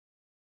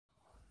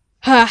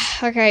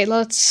Okay,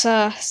 let's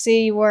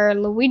see where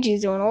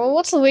Luigi's doing. Oh,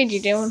 what's Luigi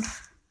doing?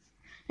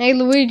 Hey,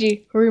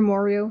 Luigi. Hurry,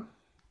 Mario.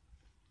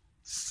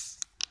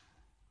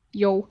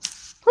 Yo.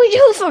 Who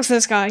the fuck's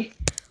this guy?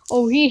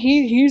 Oh,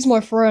 he's my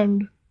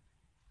friend.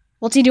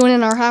 What's he doing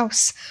in our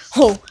house?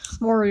 Oh,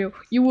 Mario,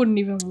 you wouldn't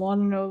even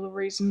want to know the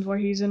reasons why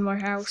he's in my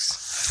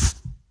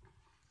house.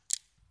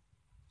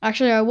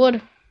 Actually, I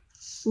would.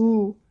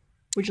 Ooh,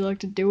 would you like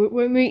to do it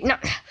with me? No,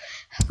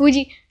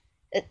 Luigi.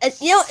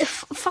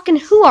 Fucking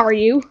who are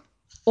you?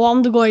 Oh,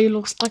 I'm the guy who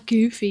looks like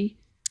Goofy.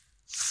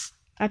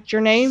 That's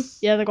your name?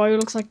 Yeah, the guy who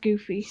looks like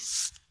Goofy.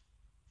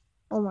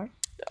 Oh my,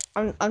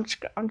 I'm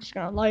just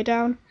gonna lie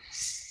down.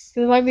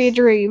 It might be a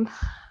dream.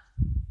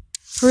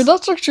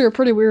 That's actually a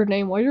pretty weird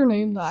name. Why'd you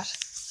name that?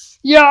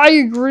 Yeah, I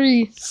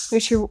agree.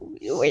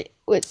 Wait,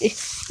 where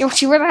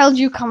the hell did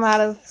you come out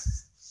of?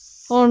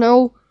 Oh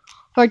no.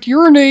 In fact,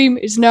 your name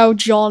is now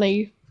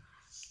Johnny.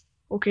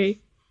 Okay.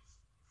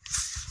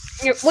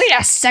 Wait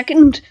a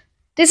second.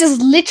 This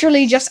is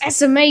literally just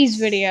SMA's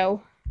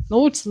video.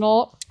 No, it's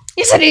not.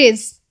 Yes, it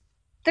is.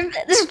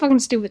 This is fucking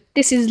stupid.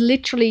 This is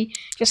literally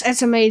just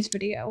SMA's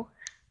video.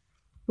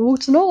 No,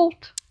 it's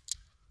not.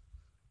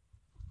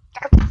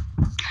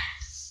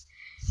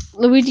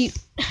 Luigi.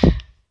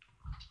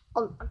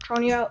 I'm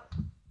throwing you out.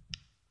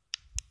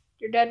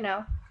 You're dead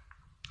now.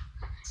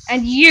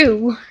 And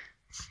you.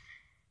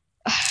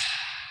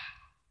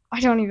 I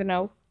don't even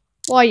know.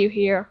 Why are you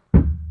here?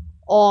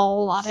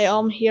 Oh, laddie,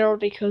 I'm here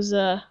because,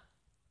 I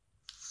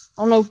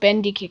don't know,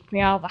 Bendy kicked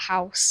me out of the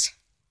house.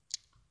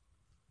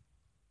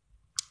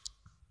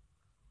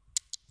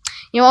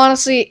 You know,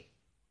 honestly...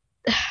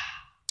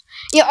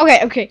 Yeah,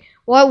 okay.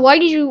 Why are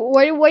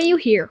you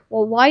here?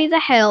 Well, why the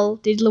hell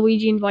did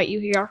Luigi invite you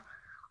here?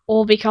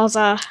 Oh, because,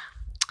 I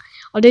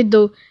did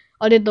the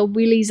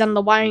wheelies and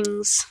the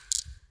wangs.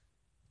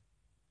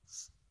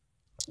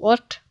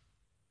 What?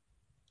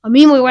 I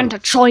mean, we went to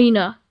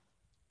China.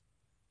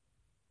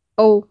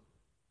 Oh.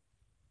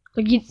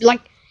 Because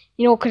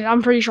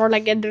I'm pretty sure,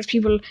 there's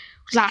people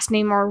whose last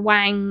name are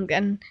Wang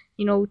and,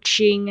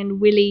 Ching and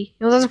Willy.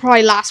 Those are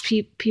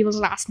probably people's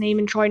last name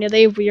in China.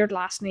 They have weird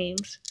last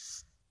names.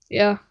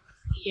 Yeah.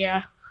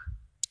 Yeah.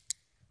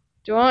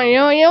 Do you want,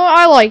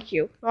 I like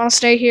you. You want to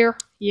stay here?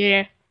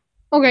 Yeah.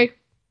 Okay.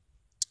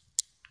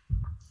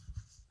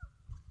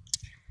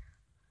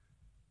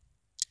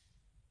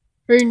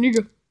 Hey,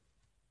 nigga.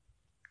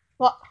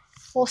 What?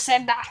 Who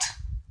said that?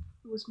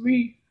 It was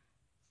me.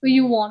 Who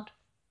you want?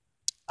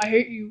 I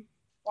hate you.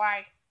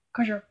 Why?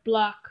 Because you're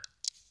black.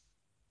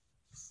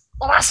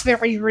 Well, that's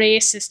very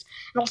racist.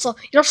 And also,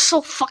 you're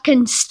so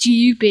fucking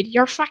stupid.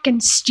 You're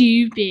fucking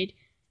stupid.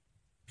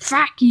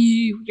 Fuck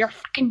you. You're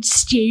fucking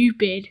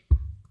stupid.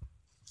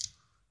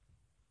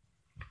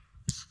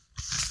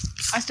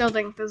 I still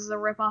think this is a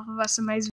rip-off of SMA's